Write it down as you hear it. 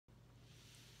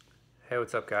Hey,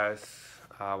 what's up guys?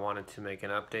 I wanted to make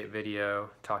an update video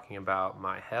talking about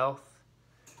my health,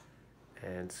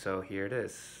 and so here it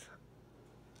is.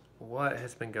 What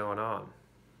has been going on?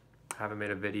 I haven't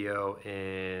made a video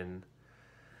in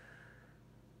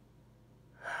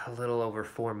a little over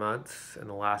 4 months, and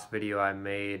the last video I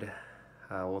made,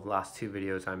 the last two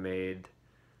videos I made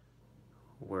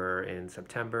were in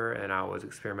September, and I was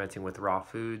experimenting with raw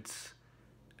foods,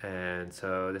 and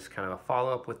so this is kind of a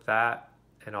follow-up with that,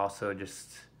 and also just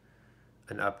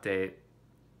an update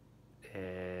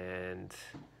and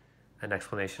an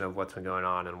explanation of what's been going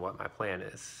on and what my plan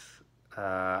is.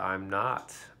 I'm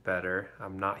not better.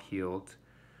 I'm not healed.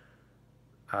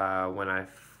 When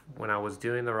I was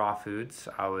doing the raw foods,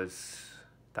 that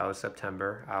was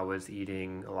September. I was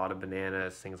eating a lot of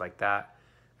bananas, things like that,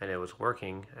 and it was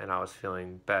working, and I was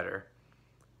feeling better.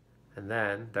 And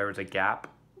then there was a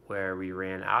gap where we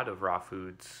ran out of raw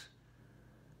foods,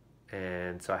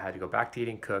 and so I had to go back to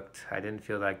eating cooked. I didn't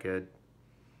feel that good.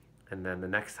 And then the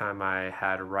next time I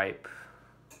had ripe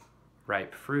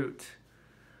fruit,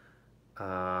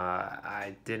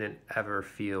 I didn't ever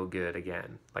feel good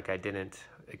again. Like I didn't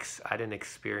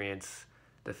experience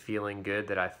the feeling good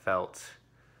that I felt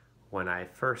when I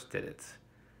first did it.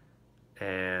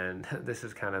 And this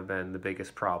has kind of been the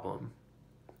biggest problem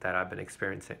that I've been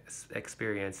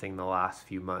experiencing the last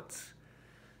few months.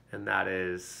 And that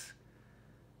is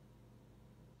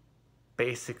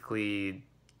basically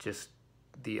just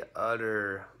the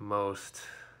uttermost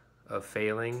of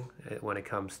failing when it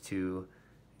comes to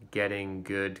getting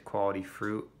good quality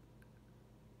fruit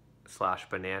slash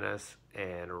bananas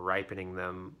and ripening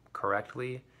them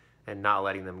correctly and not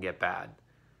letting them get bad.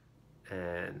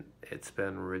 And it's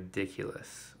been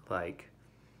ridiculous. Like,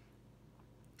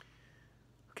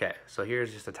 okay, so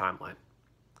here's just a timeline.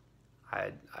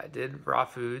 I did raw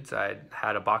foods. I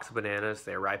had a box of bananas.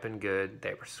 They ripened good.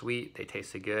 They were sweet. They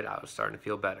tasted good. I was starting to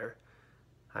feel better.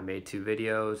 I made 2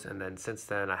 videos, and then since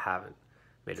then I haven't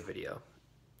made a video.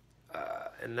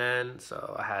 And then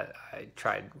so I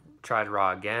tried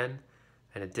raw again,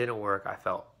 and it didn't work. I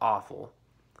felt awful.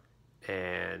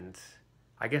 And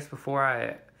I guess before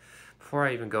I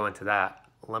even go into that,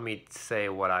 let me say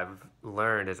what I've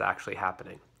learned is actually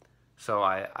happening. So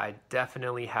I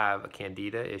definitely have a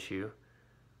Candida issue.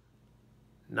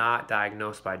 Not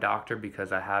diagnosed by doctor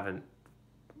because I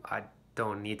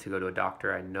don't need to go to a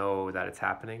doctor. I know that it's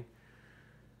happening.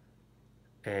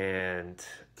 And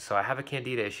so I have a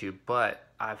Candida issue, but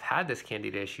I've had this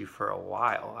Candida issue for a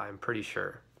while, I'm pretty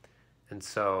sure. And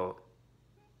so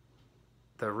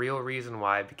the real reason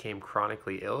why I became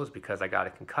chronically ill is because I got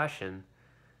a concussion,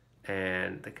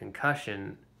 and the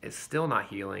concussion is still not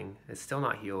healing. It's still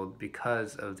not healed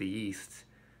because of the yeast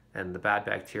and the bad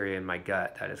bacteria in my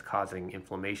gut that is causing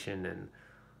inflammation and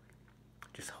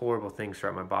just horrible things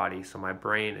throughout my body. So my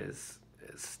brain is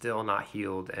still not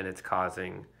healed, and it's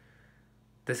causing...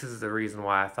 This is the reason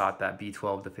why I thought that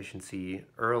B12 deficiency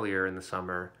earlier in the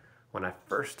summer, when I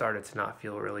first started to not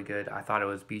feel really good, I thought it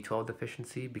was B12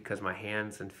 deficiency because my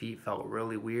hands and feet felt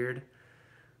really weird.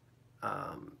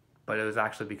 But it was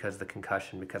actually because of the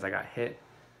concussion, because I got hit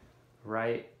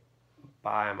right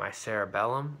by my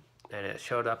cerebellum, and it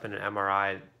showed up in an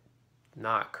MRI,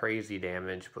 not crazy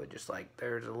damage, but just like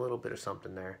there's a little bit of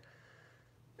something there.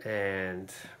 And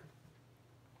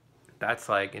that's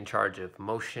like in charge of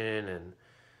motion and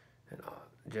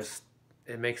just,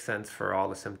 it makes sense for all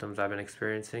the symptoms I've been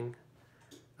experiencing.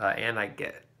 And I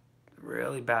get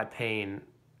really bad pain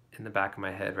in the back of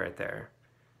my head right there.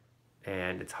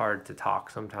 And it's hard to talk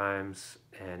sometimes,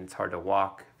 and it's hard to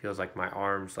walk. It feels like my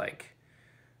arms like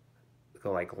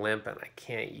go like limp, and I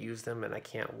can't use them, and I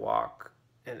can't walk.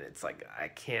 And it's like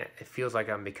it feels like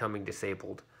I'm becoming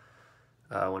disabled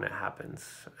when it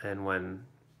happens. And when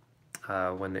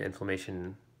the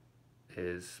inflammation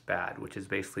is bad, which is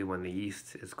basically when the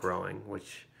yeast is growing,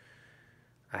 which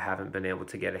I haven't been able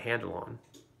to get a handle on.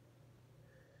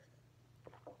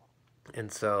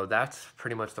 And so that's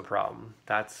pretty much the problem.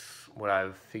 That's what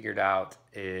I've figured out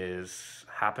is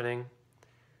happening.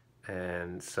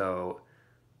 And so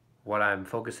what I'm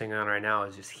focusing on right now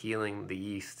is just healing the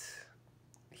yeast,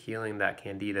 healing that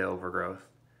Candida overgrowth.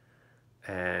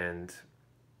 And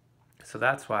so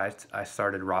that's why I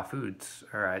started raw foods,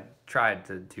 or I tried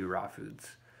to do raw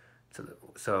foods.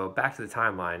 So back to the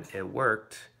timeline, it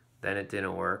worked, then it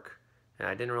didn't work, and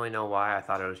I didn't really know why. I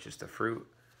thought it was just a fruit.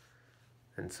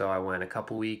 And so I went a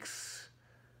couple weeks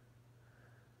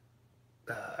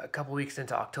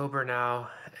into October now,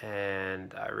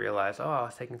 and I realized, oh, I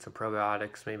was taking some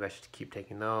probiotics, maybe I should keep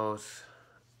taking those.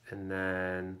 And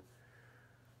then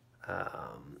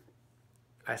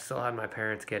I still had my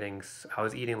parents getting, I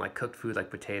was eating like cooked food, like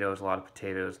potatoes, a lot of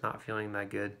potatoes, not feeling that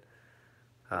good.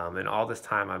 And all this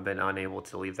time I've been unable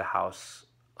to leave the house,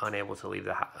 unable to leave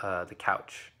the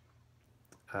couch,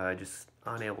 just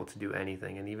unable to do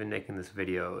anything. And even making this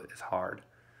video is hard.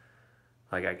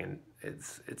 Like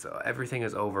everything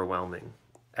is overwhelming.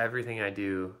 Everything I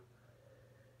do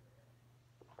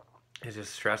is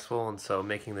just stressful, and so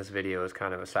making this video is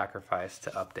kind of a sacrifice to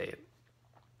update.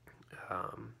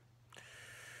 Um,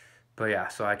 but yeah,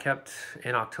 so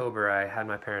in October, I had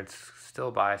my parents still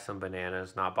buy some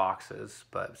bananas, not boxes,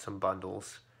 but some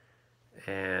bundles.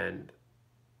 And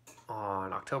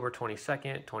on October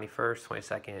 22nd, 21st,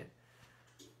 22nd,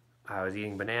 I was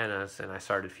eating bananas and I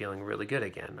started feeling really good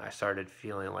again. I started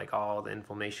feeling like all the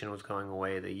inflammation was going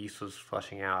away, the yeast was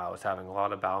flushing out, I was having a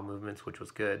lot of bowel movements, which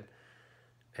was good.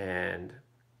 And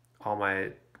all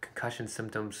my concussion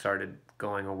symptoms started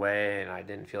going away, and I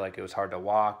didn't feel like it was hard to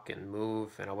walk and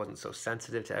move, and I wasn't so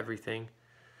sensitive to everything.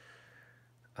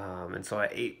 And so I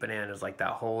ate bananas like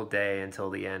that whole day until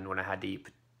the end when I had to eat.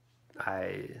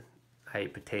 I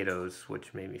ate potatoes,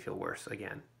 which made me feel worse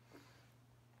again.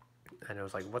 And it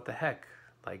was like, what the heck?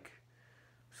 Like,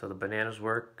 so the bananas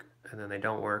work, and then they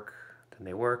don't work, then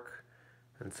they work.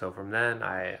 And so from then,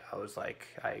 I was like,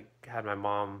 I had my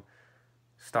mom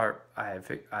start, I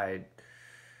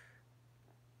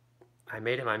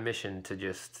made it my mission to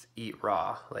just eat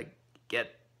raw, like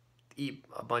eat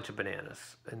a bunch of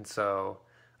bananas. And so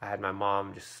I had my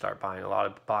mom just start buying a lot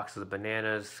of boxes of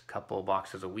bananas, couple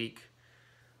boxes a week,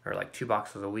 or like 2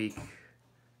 boxes a week,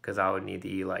 because I would need to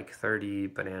eat like 30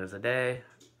 bananas a day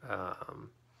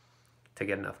to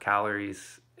get enough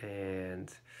calories.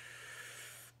 And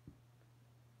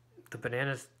the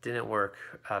bananas didn't work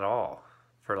at all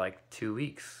for like 2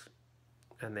 weeks,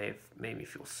 and they've made me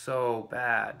feel so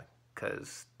bad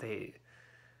because they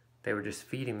were just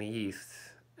feeding the yeast,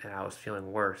 and I was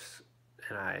feeling worse,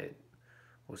 and I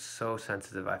was so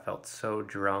sensitive. I felt so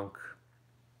drunk.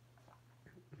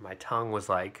 My tongue was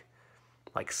like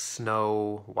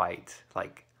snow white,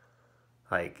 like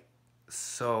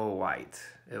so white.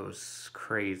 It was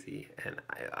crazy, and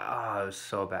it was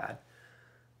so bad,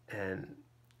 and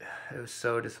it was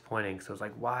so disappointing. So I was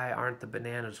like, why aren't the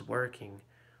bananas working?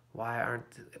 Why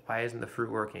isn't the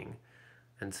fruit working?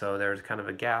 And so there was kind of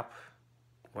a gap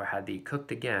where I had to eat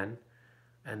cooked again,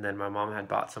 and then my mom had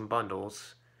bought some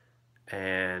bundles,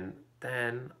 and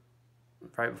then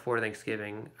right before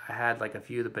Thanksgiving, I had like a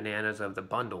few of the bananas of the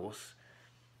bundles,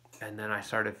 and then I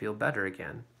started to feel better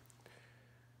again.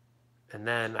 And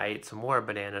then I ate some more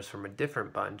bananas from a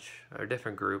different bunch, or a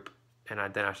different group, and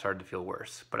then I started to feel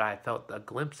worse. But I felt a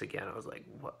glimpse again. I was like,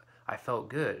 what? I felt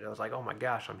good. I was like, oh my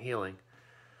gosh, I'm healing.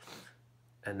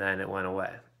 And then it went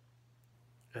away.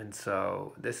 And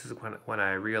so this is when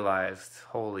I realized,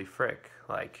 holy frick,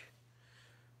 like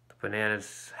the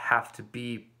bananas have to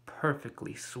be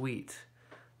perfectly sweet.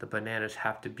 The bananas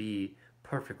have to be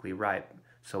perfectly ripe.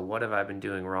 So what have I been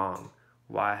doing wrong?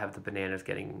 Why have the bananas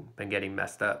been getting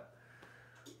messed up?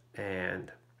 And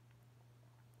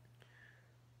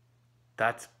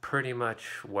that's pretty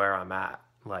much where I'm at.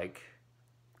 Like,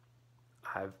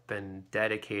 I've been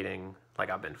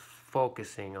I've been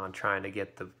focusing on trying to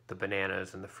get the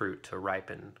bananas and the fruit to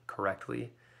ripen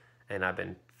correctly, and I've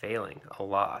been failing a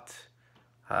lot.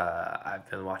 I've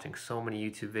been watching so many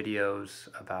YouTube videos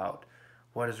about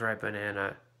what is ripe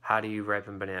banana, how do you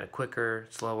ripen banana quicker,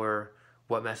 slower,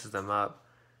 what messes them up,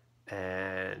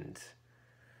 and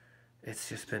it's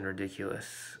just been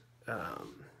ridiculous.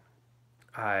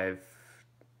 I've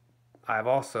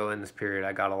also, in this period,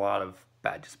 I got a lot of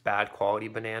bad quality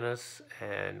bananas,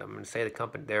 and I'm gonna say the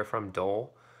company, they're from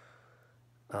Dole.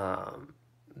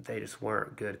 They just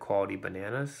weren't good quality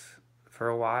bananas for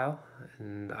a while,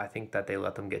 and I think that they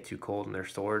let them get too cold in their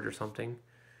storage or something.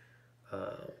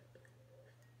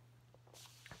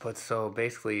 But so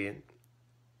basically,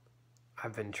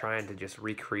 I've been trying to just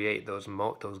recreate those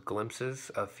glimpses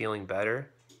of feeling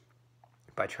better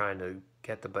by trying to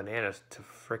get the bananas to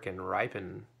frickin'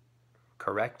 ripen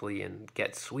correctly and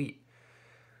get sweet,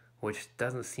 which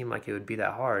doesn't seem like it would be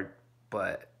that hard.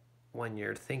 But when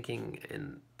you're thinking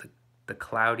in the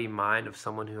cloudy mind of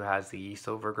someone who has the yeast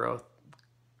overgrowth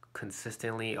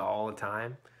consistently all the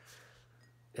time,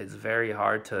 it's very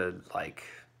hard to like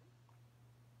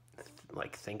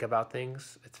think about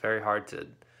things. It's very hard to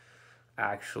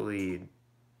actually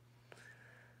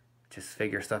just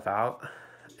figure stuff out.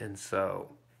 And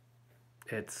so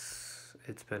it's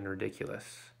been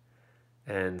ridiculous.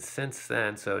 And since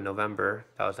then, so November,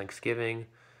 that was Thanksgiving,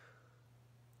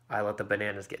 I let the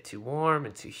bananas get too warm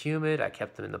and too humid. I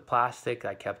kept them in the plastic.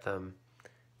 I kept them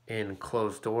in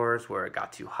closed doors where it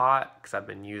got too hot because I've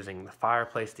been using the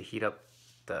fireplace to heat up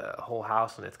the whole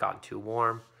house and it's gotten too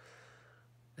warm.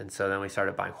 And so then we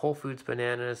started buying Whole Foods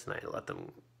bananas, and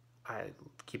I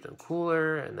keep them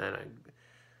cooler, and then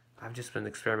I've just been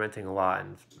experimenting a lot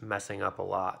and messing up a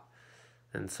lot.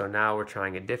 And so now we're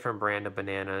trying a different brand of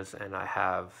bananas, and I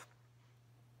have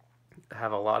a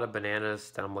lot of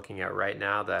bananas that I'm looking at right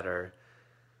now that are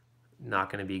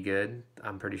not going to be good.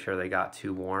 I'm pretty sure they got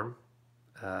too warm.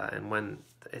 And when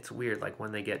it's weird, like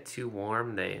when they get too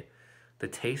warm, the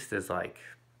taste is like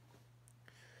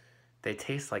they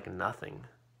taste like nothing,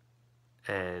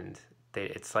 and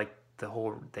it's like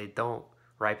they don't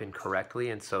ripen correctly,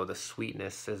 and so the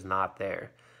sweetness is not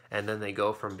there, and then they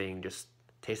go from being just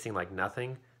tasting like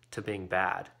nothing to being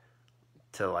bad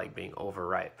to like being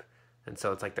overripe, and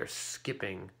so it's like they're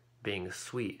skipping being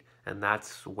sweet, and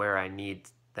that's where I need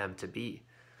them to be.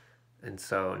 And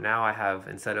so now I have,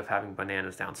 instead of having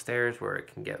bananas downstairs where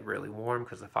it can get really warm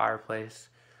because of the fireplace,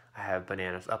 I have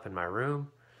bananas up in my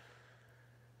room,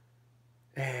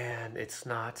 and it's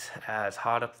not as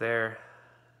hot up there.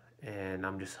 And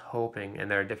I'm just hoping,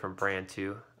 and they're a different brand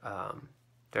too.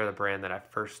 They're the brand that I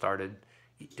first started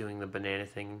doing the banana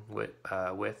thing with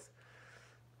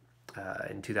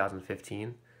in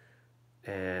 2015,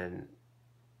 and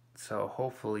so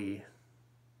hopefully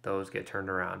those get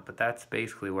turned around. But that's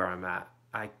basically where I'm at.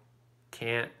 I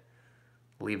can't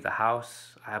leave the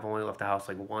house. I have only left the house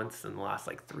like once in the last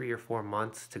like 3 or 4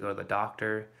 months to go to the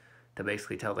doctor to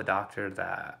basically tell the doctor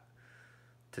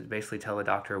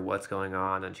what's going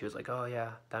on, and she was like, "Oh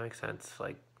yeah, that makes sense.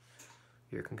 Like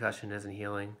your concussion isn't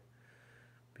healing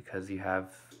because you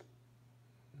have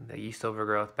the yeast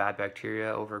overgrowth, bad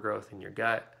bacteria overgrowth in your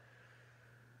gut."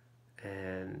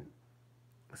 And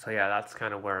so yeah, that's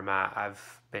kind of where I'm at.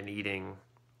 I've been eating,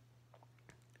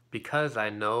 because I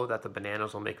know that the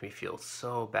bananas will make me feel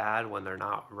so bad when they're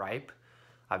not ripe.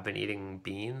 I've been eating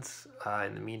beans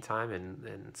in the meantime,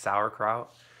 and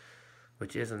sauerkraut,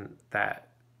 which isn't that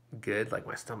good. Like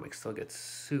my stomach still gets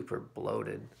super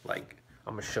bloated. Like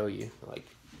I'm gonna show you. Like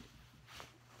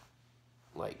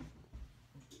like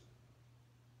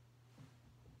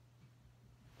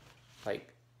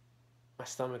my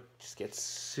stomach just gets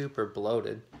super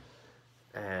bloated,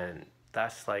 and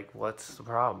that's like what's the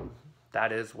problem.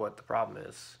 That is what the problem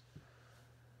is.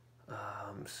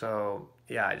 So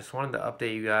yeah, I just wanted to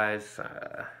update you guys.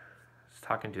 I was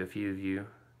talking to a few of you,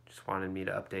 just wanted me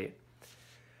to update.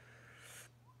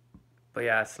 But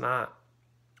yeah,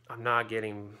 I'm not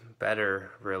getting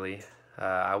better really.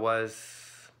 I was.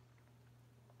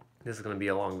 This is gonna be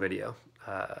a long video.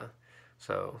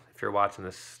 So if you're watching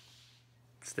this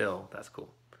still, that's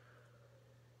cool.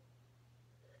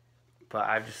 But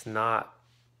I've just not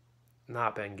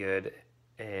been good,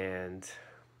 and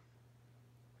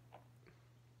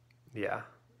yeah,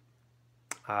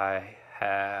 I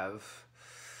have,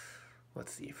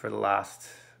 let's see, for the last,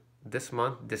 this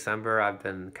month, December, I've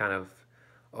been kind of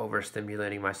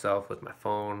overstimulating myself with my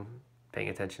phone, paying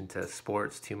attention to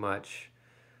sports too much,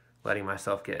 letting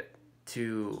myself get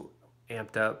too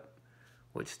amped up,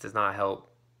 which does not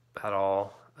help at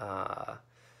all.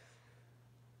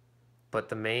 But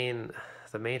the main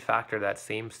factor that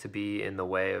seems to be in the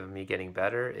way of me getting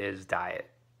better is diet,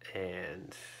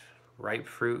 and ripe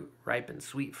and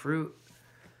sweet fruit.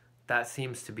 That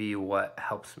seems to be what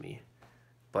helps me,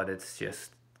 but it's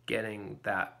just getting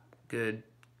that good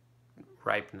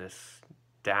ripeness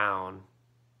down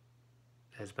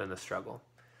has been the struggle.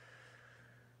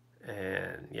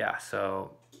 And yeah,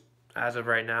 so as of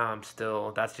right now,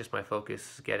 that's just my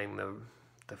focus, getting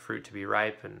the fruit to be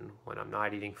ripe. And when I'm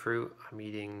not eating fruit, I'm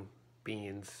eating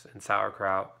beans and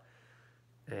sauerkraut,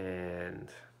 and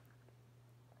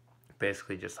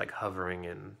basically just like hovering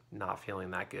and not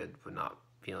feeling that good, but not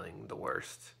feeling the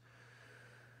worst.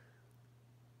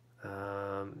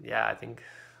 Yeah, I think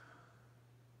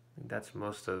that's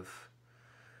most of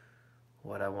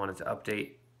what I wanted to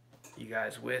update you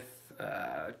guys with.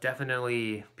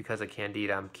 Definitely because of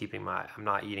Candida, I'm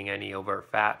not eating any overt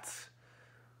fats.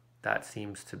 That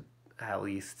seems to at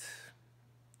least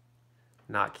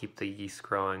not keep the yeast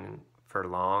growing for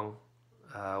long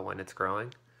when it's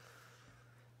growing.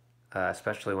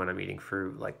 Especially when I'm eating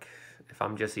fruit. Like if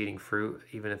I'm just eating fruit,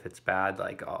 even if it's bad,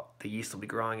 like the yeast will be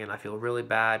growing and I feel really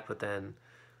bad, but then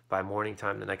by morning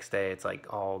time the next day, it's like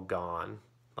all gone.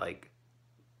 Like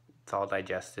it's all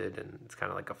digested, and it's kind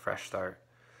of like a fresh start.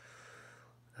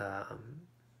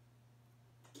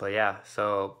 But yeah,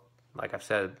 so like I've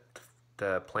said,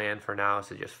 the plan for now is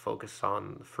to just focus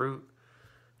on the fruit,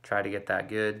 try to get that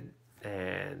good,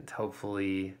 and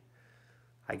hopefully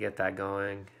I get that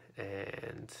going,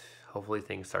 and hopefully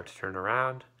things start to turn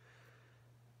around.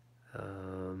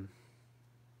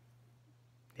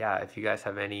 Yeah, if you guys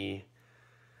have any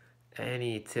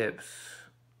tips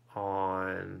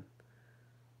on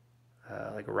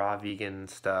like raw vegan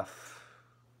stuff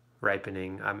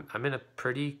ripening. I'm in a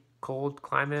pretty cold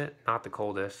climate, not the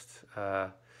coldest. I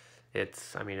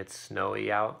mean, it's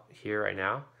snowy out here right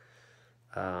now,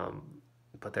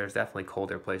 but there's definitely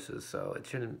colder places, so it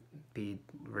shouldn't be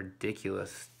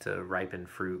ridiculous to ripen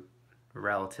fruit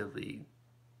relatively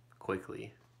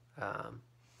quickly. Um,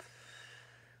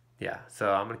 yeah,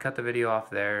 so I'm gonna cut the video off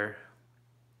there.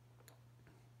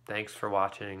 Thanks for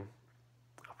watching.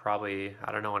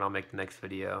 I don't know when I'll make the next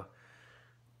video.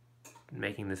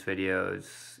 Making this video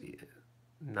is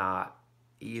not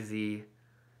easy,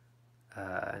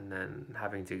 and then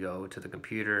having to go to the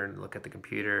computer and look at the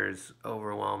computer is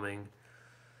overwhelming.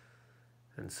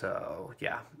 And so,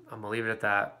 yeah, I'm gonna leave it at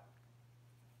that.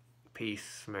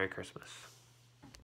 Peace. Merry Christmas.